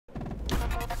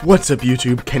What's up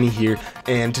YouTube, Kenny here,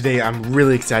 and today I'm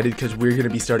really excited because we're going to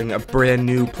be starting a brand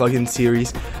new plugin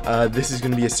series. This is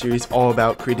going to be a series all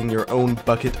about creating your own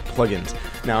Bukkit plugins.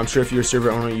 Now I'm sure if you're a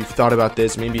server owner, you've thought about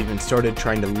this, maybe even started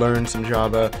trying to learn some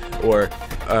Java, or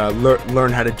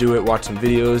learn how to do it, watch some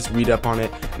videos, read up on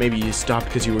it. Maybe you stopped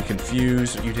because you were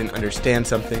confused, you didn't understand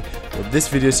something. Well, this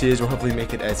video series will hopefully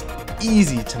make it as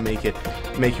easy to make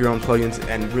your own plugins,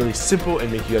 and really simple,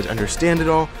 and make you guys understand it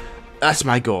all. That's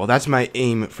my goal. That's my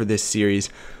aim for this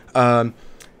series.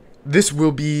 This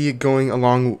will be going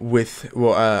along with,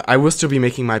 I will still be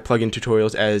making my plugin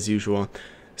tutorials as usual.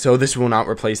 So this will not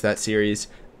replace that series.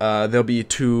 There'll be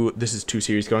this is two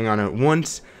series going on at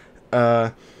once.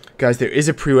 Guys, there is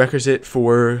a prerequisite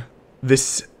for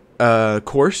this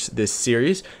course, this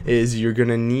series, is you're going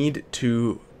to need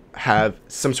to have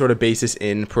some sort of basis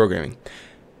in programming.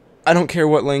 I don't care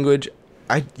what language.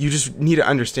 You just need to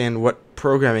understand what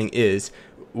programming is,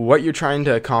 what you're trying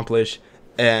to accomplish,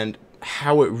 and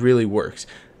how it really works.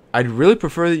 I'd really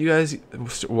prefer that you guys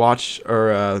watch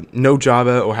or know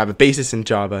Java or have a basis in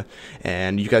Java,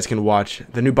 and you guys can watch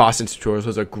the new Boston tutorials.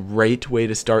 Those are a great way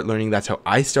to start learning. That's how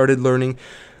I started learning.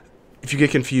 If you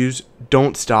get confused,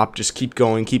 don't stop. Just keep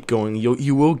going, keep going.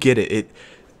 You will get it.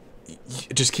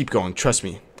 Just keep going. Trust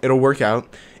me, it'll work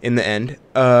out in the end.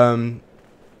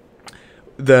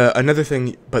 Another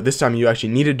thing, but this time you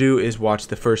actually need to do, is watch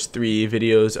the first 3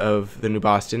 videos of the new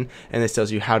Boston, and this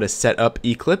tells you how to set up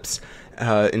Eclipse,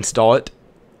 install it.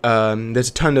 There's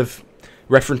a ton of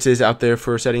references out there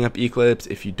for setting up Eclipse.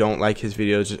 If you don't like his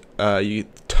videos,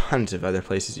 tons of other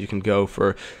places you can go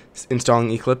for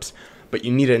installing Eclipse, but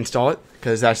you need to install it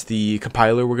because that's the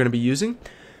compiler we're going to be using.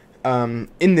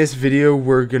 In this video,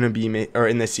 we're going to be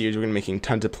in this series, we're going to be making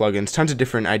tons of plugins, tons of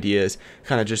different ideas,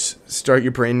 kind of just start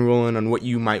your brain rolling on what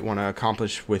you might want to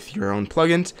accomplish with your own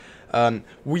plugins.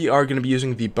 We are going to be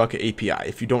using the Bukkit API.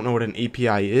 If you don't know what an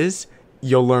API is,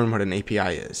 you'll learn what an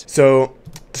API is. So,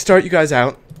 to start you guys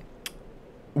out,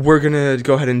 we're going to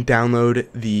go ahead and download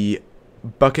the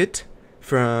Bukkit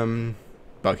from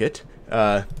Bukkit.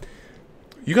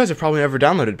 You guys have probably never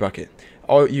downloaded Bukkit.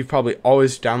 You've probably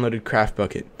always downloaded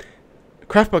Bukkit.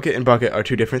 Bukkit and Bukkit are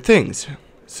two different things.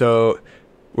 So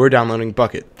we're downloading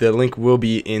Bukkit. The link will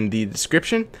be in the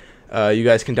description. You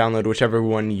guys can download whichever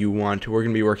one you want. We're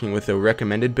going to be working with a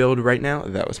recommended build right now.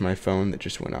 That was my phone that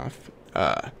just went off.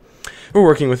 We're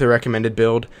working with a recommended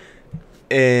build.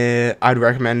 I'd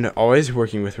recommend always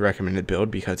working with a recommended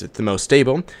build because it's the most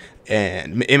stable.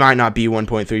 And it might not be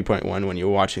 1.3.1 when you're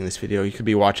watching this video. You could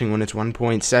be watching when it's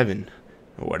 1.7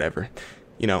 or whatever.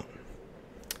 You know.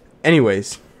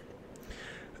 Anyways.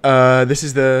 This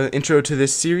is the intro to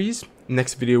this series.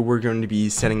 Next video, we're going to be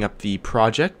setting up the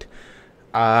project.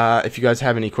 If you guys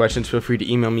have any questions, feel free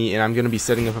to email me, and I'm going to be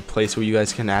setting up a place where you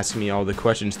guys can ask me all the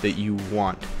questions that you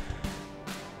want.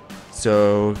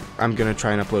 So I'm going to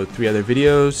try and upload 3 other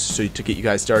videos so to get you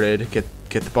guys started, get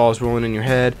the balls rolling in your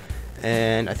head,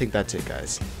 and I think that's it,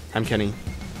 guys. I'm Kenny,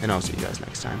 and I'll see you guys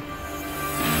next time.